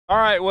All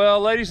right, well,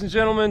 ladies and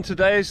gentlemen,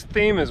 today's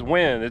theme is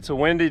wind. It's a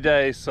windy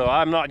day, so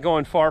I'm not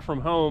going far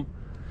from home.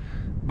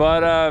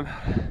 But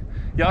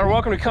y'all are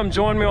welcome to come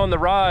join me on the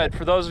ride.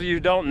 For those of you who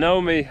don't know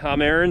me,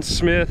 I'm Aaron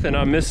Smith, and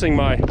I'm missing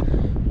my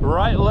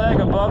right leg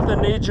above the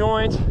knee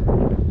joint.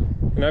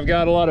 And I've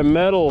got a lot of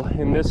metal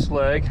in this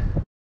leg.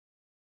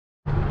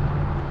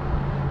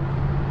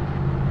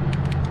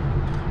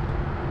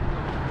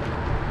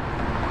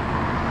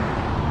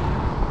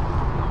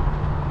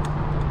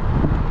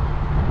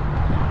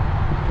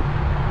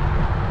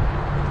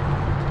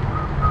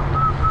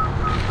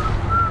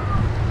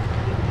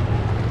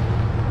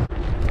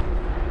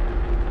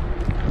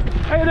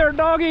 Hey there,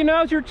 doggy,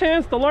 now's your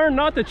chance to learn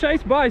not to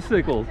chase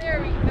bicycles. There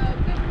we go,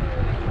 good boy.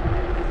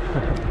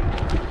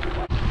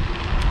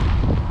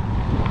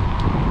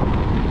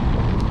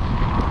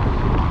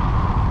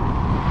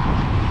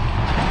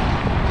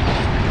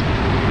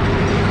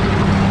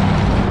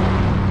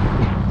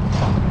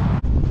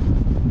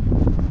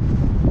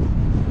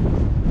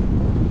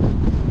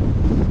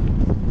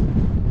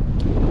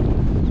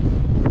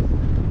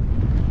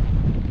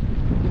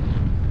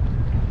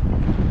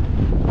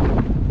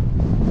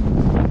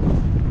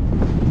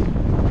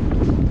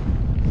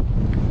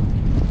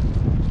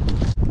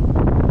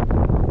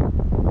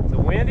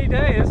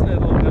 Day, isn't it,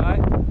 little guy?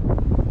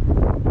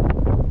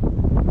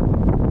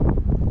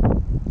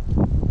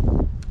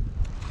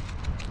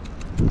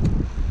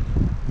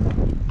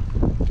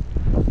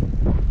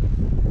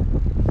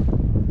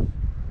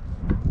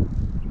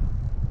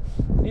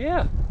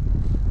 Yeah,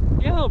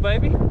 little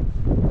baby.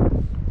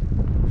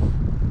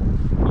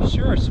 You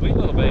sure are sweet,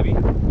 little baby.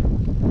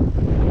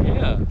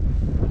 Yeah.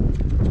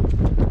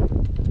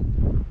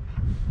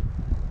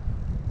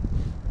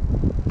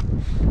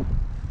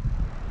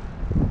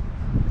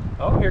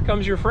 Oh, here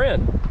comes your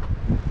friend.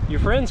 Your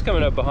friend's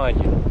coming up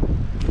behind you.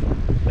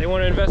 They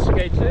want to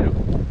investigate too.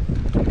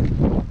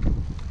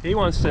 He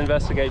wants to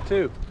investigate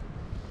too.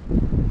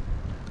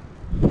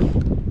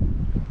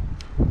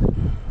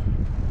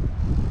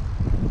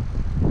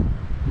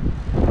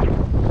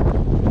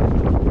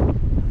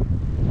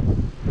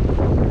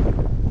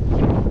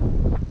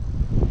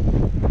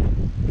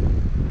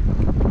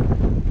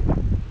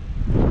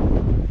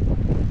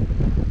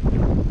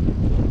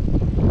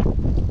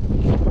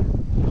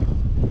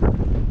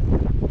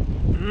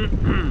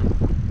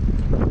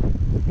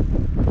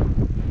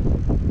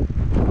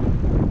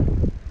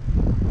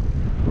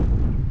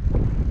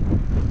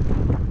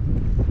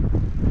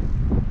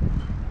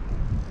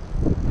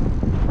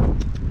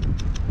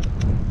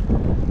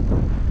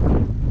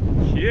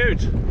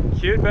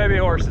 Cute baby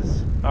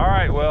horses. All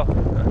right, well,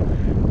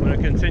 I'm going to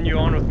continue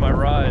on with my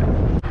ride.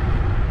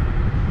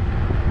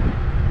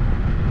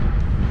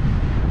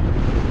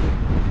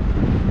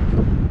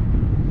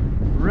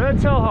 Red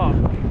tailhawk.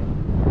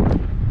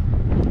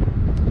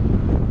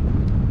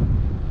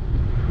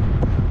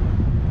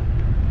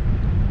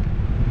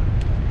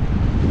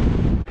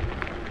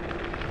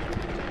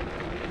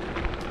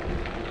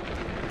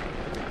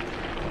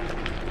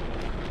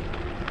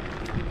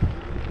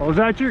 Oh, is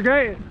that your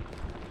gate?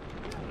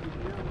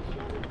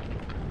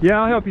 Yeah,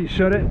 I'll help you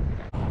shut it.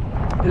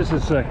 Just a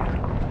second.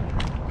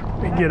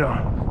 Let me get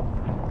on.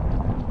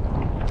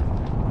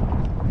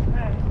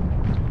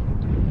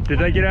 Did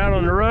they get out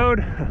on the road?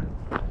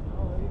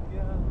 Oh, they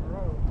get out on the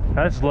road.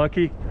 That's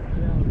lucky.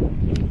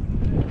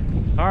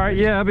 Yeah. All right,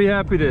 yeah, I'll be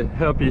happy to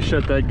help you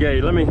shut that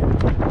gate. Let me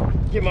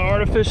get my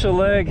artificial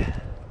leg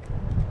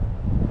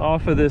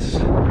off of this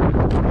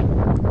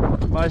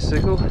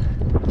bicycle.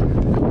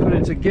 Put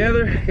it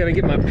together. Gotta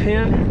get my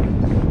pin.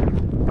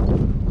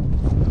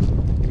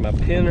 My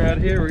pin right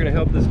here. We're going to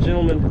help this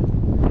gentleman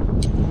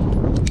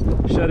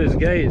shut his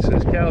gate so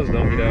his cows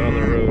don't get out on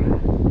the road.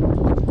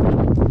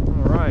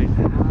 All right.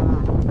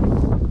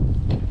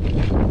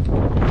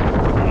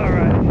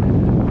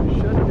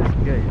 Shut this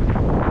gate.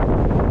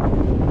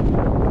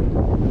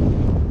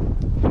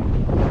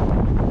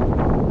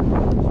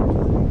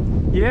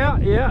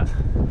 Yeah.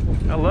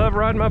 I love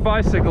riding my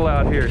bicycle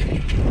out here.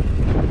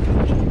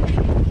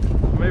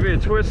 Maybe a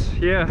twist.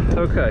 Yeah,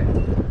 okay.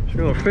 Just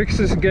going to fix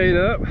this gate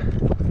up.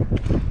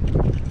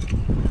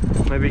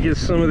 Maybe get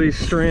some of these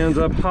strands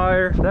up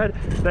higher.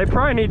 They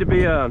probably need to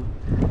be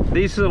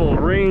these little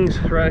rings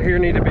right here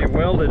need to be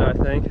welded, I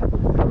think.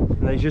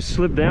 And they just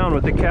slip down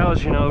with the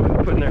cows, you know,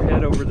 putting their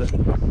head over the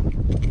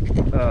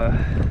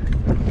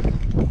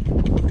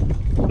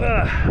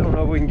I don't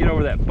know if we can get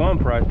over that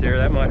bump right there.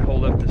 That might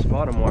hold up this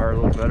bottom wire a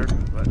little better,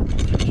 but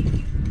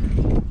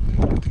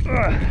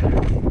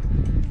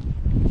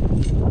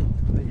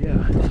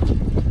yeah,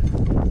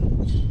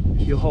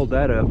 you'll hold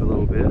that up a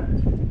little bit.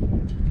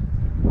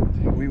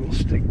 We will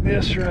stick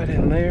this right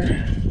in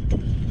there.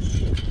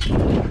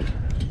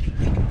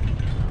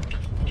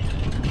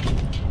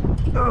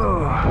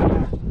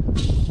 Oh.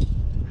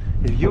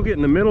 If you'll get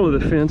in the middle of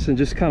the fence and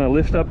just kind of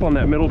lift up on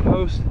that middle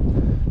post,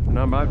 and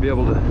I might be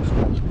able to.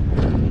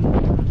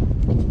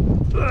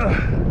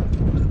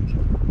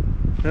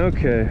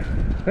 Okay, I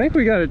think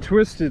we got it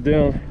twisted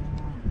down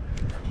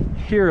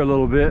here a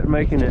little bit,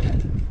 making it.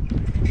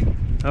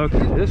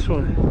 Okay, this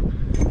one.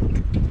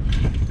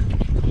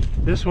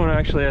 This one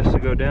actually has to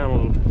go down a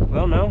little.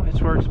 Well, no,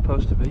 it's where it's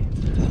supposed to be.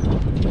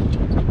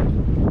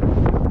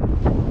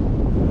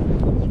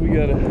 So we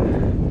gotta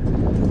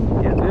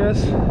get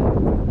this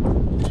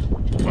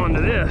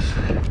onto this.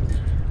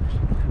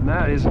 And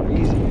that isn't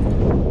easy.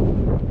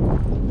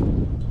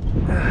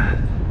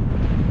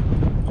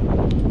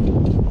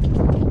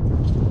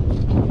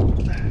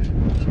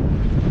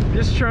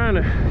 Just trying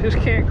to, just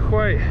can't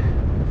quite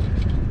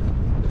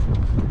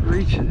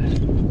reach it.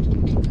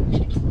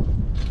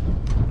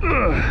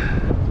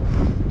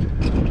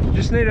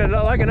 Just need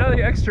like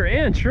another extra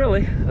inch,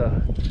 really.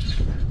 So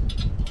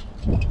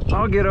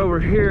I'll get over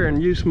here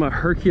and use my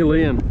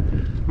Herculean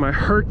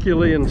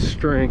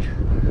strength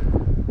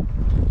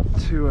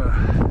to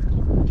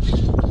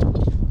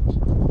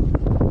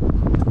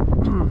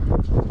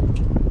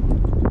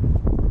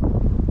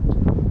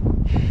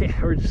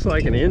yeah, we're just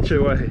like an inch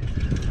away.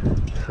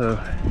 So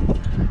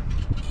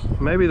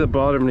maybe the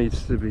bottom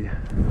needs to be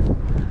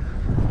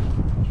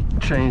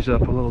changed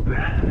up a little bit.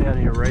 I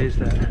need to raise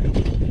that.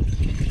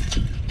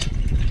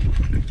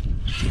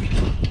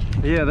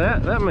 Yeah,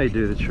 that may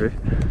do the trick.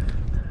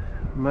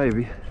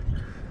 Maybe.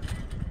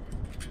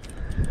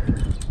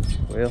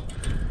 Well,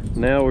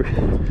 now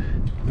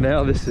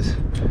this is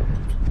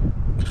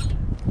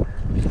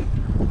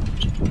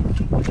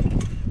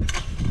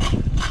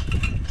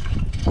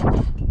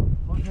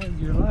What happened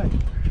to your leg?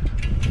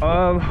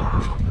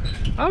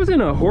 I was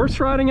in a horse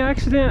riding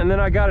accident, and then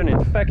I got an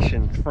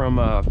infection from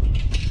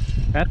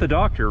at the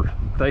doctor.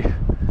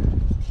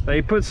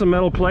 They put some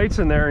metal plates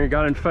in there and it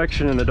got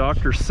infection, and the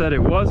doctor said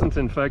it wasn't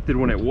infected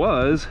when it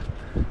was,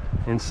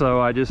 and so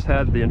I just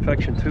had the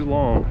infection too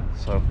long.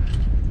 So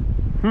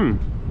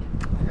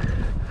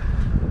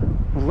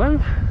well,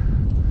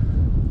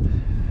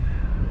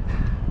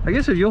 I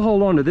guess if you'll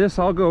hold on to this,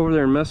 I'll go over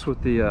there and mess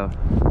with the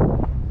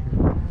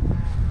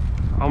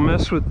I'll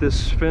mess with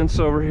this fence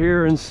over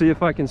here and see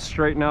if I can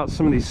straighten out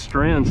some of these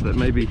strands that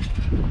may be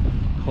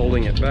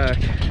holding it back.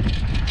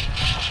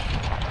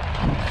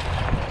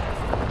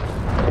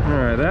 All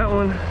right, that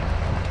one,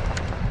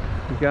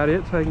 we got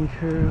it taken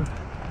care of.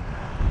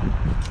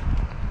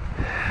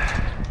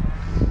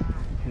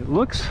 It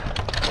looks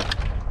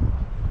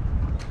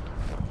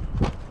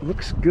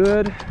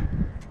good.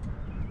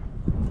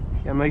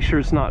 Gotta make sure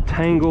it's not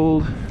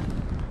tangled.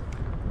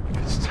 If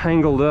it's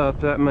tangled up,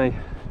 that may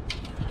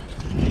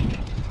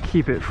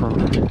keep it from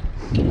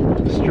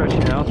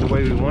stretching out the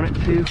way we want it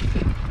to.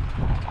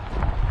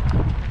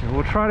 And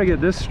we'll try to get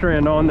this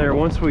strand on there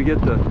once we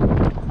get the,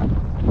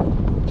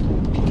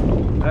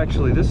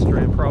 actually this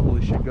strand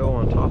probably should go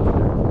on top of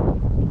it.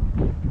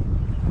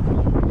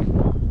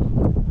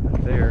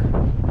 Right there.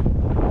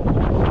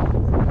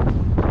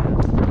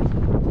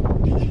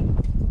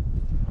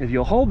 If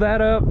you'll hold that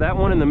up, that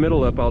one in the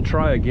middle up, I'll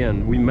try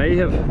again. We may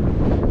have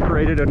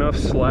created enough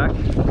slack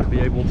to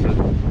be able to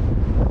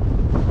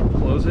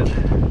close it.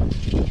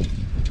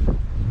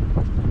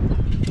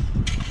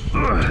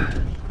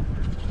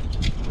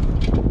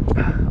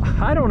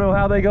 I don't know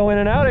how they go in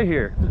and out of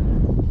here.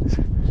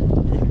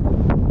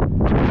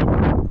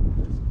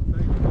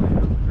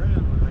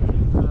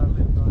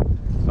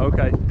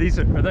 Okay, these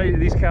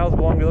cows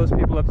belong to those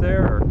people up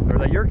there, or are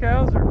they your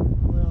cows, or?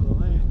 Well, the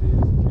land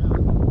is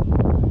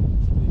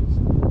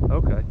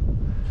Okay.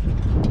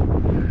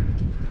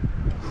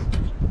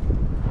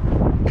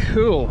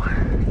 Cool.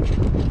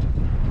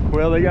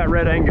 Well, they got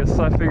Red Angus,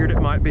 so I figured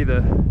it might be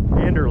the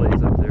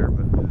Anderleys up there,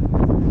 but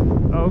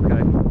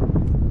okay.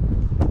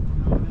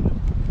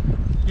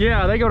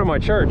 Yeah, they go to my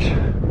church.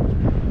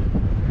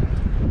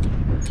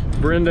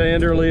 Brenda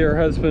Anderley, her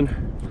husband,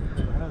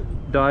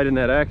 died in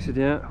that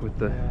accident with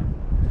the,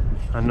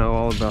 I know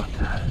all about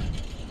that.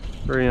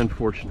 Very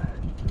unfortunate.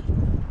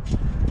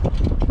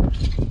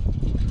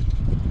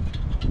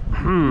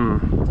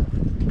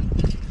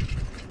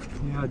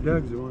 Yeah,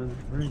 Doug's the one that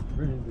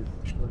rented this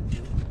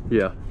place.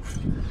 Yeah.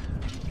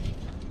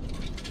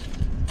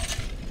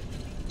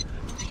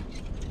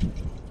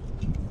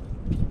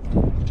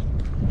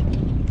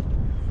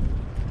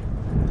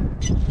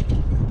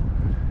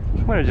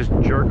 I'm gonna just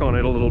jerk on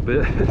it a little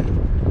bit.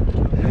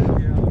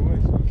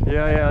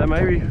 Yeah,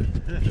 maybe.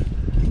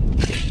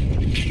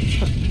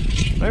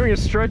 Maybe we can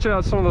stretch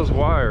out some of those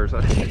wires.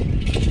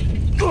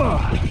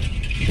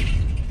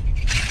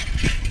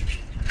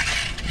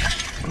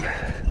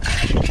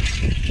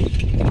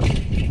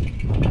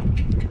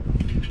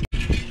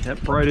 That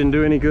probably didn't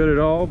do any good at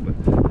all, but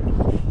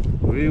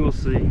we will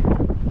see. Well,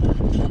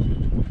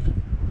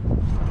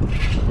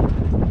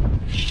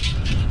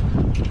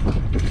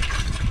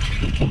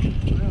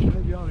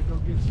 maybe you ought to go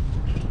get some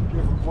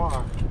different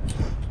wire.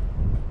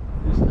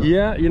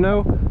 Yeah, you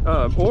know,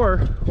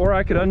 or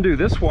I could undo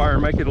this wire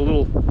and make it a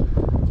little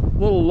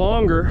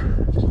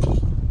longer.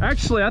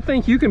 Actually, I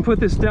think you can put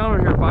this down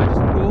on here if I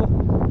just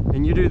pull,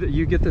 and you do that.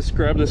 You get this,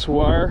 grab this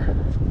wire.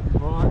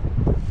 All right.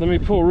 Let me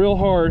pull real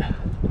hard.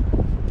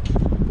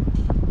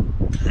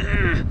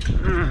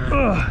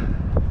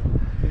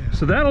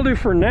 So that'll do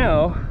for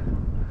now.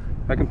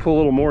 I can pull a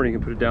little more and you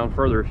can put it down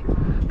further if you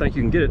think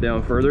you can get it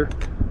down further.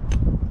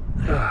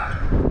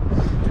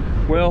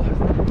 Well,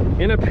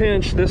 in a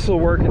pinch, this will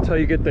work until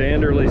you get the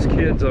Anderley's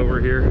kids over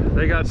here.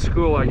 They got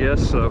school, I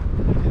guess, so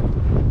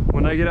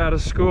when they get out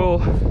of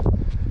school,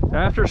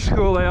 after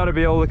school, they ought to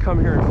be able to come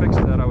here and fix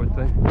that, I would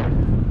think.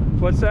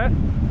 What's that?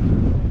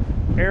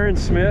 Aaron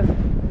Smith?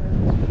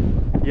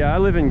 Yeah, I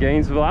live in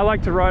Gainesville. I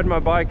like to ride my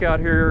bike out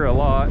here a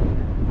lot.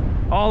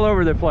 All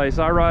over the place.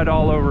 I ride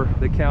all over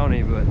the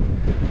county, but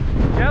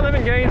yeah, I live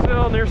in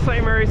Gainesville near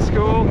St. Mary's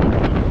School.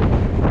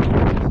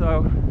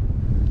 So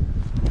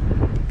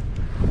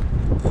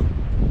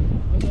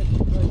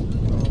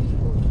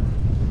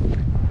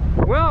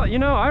well, you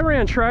know, I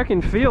ran track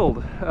and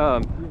field.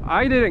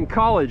 I did it in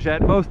college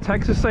at both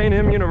Texas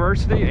A&M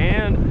University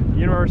and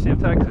University of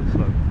Texas.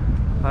 So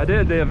I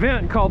did the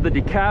event called the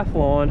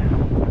Decathlon.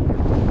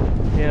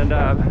 And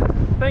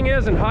thing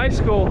is, in high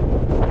school,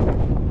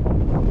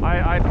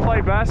 I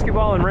played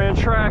basketball and ran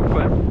track,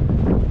 but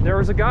there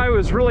was a guy who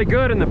was really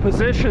good in the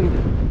position.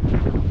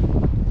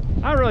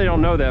 I really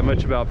don't know that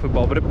much about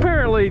football, but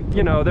apparently,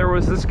 you know, there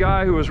was this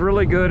guy who was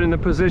really good in the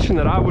position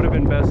that I would have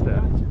been best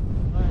at.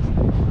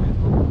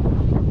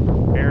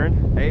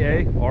 Aaron,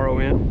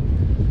 A-A-R-O-N.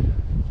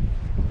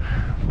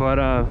 But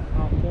all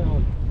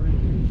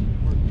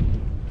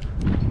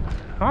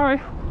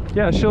right,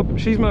 yeah,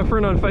 she's my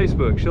friend on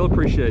Facebook. She'll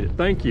appreciate it.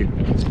 Thank you.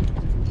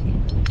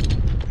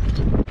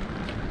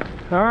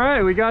 All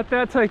right, we got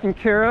that taken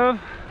care of.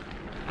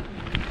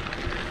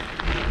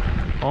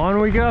 On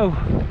we go.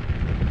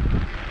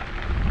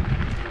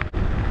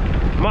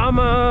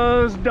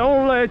 Mamas,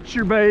 don't let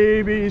your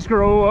babies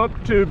grow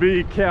up to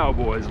be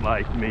cowboys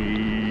like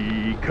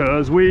me,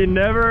 'cause we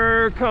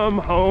never come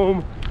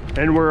home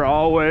and we're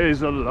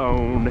always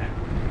alone,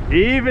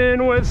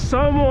 even with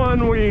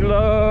someone we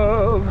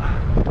love.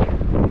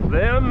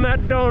 Them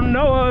that don't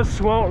know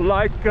us won't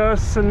like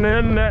us, and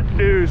them that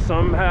do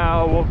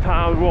somehow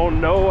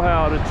won't know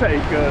how to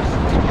take us.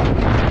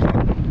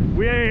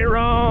 We ain't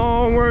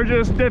wrong, we're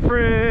just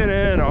different,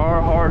 and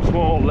our hearts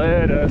won't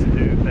let us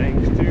do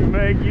things to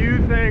make you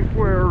think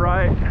we're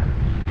right.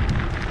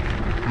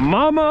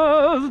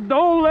 Mamas,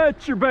 don't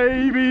let your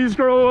babies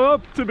grow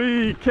up to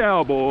be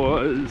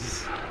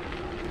cowboys.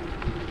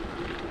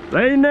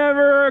 They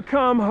never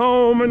come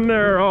home and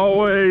they're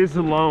always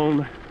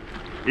alone,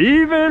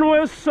 even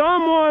with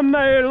someone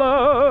they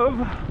love.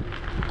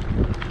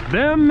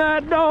 Them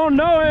that don't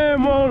know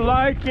him won't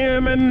like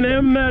him, and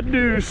them that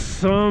do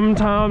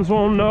sometimes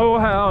won't know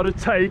how to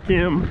take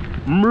him.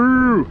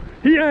 Moo!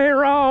 He ain't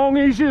wrong,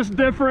 he's just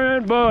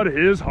different, but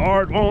his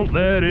heart won't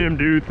let him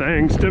do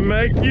things to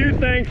make you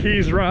think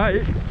he's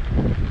right.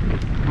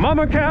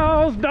 Mama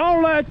cows,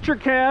 don't let your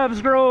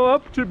calves grow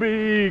up to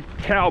be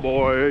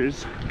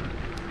cowboys.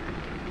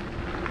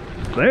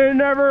 They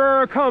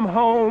never come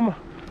home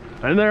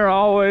and they're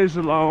always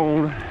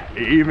alone,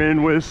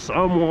 even with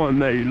someone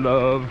they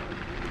love.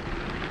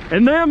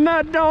 And them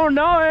that don't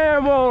know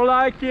him won't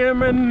like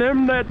him, and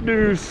them that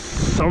do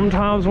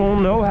sometimes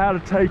won't know how to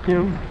take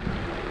him.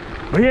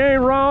 But he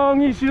ain't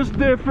wrong, he's just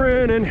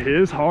different, and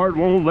his heart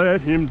won't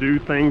let him do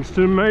things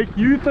to make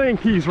you think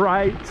he's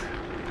right.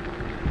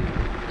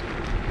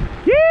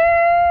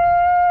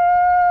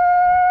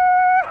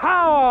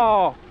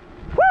 Yee-haw!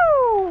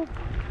 Woo!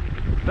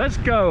 Let's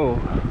go.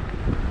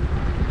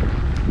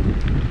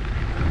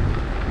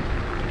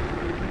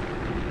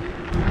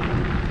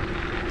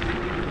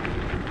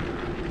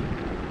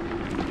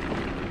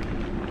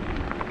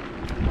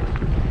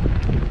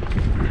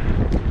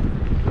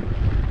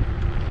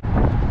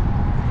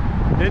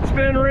 It's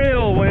been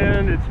real,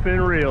 wind. It's been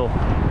real.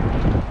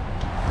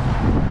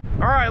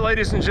 All right,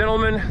 ladies and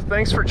gentlemen,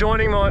 thanks for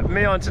joining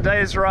me on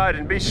today's ride,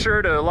 and be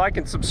sure to like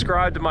and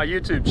subscribe to my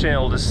YouTube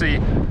channel to see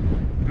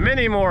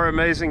many more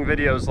amazing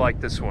videos like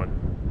this one.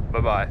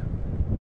 Bye-bye.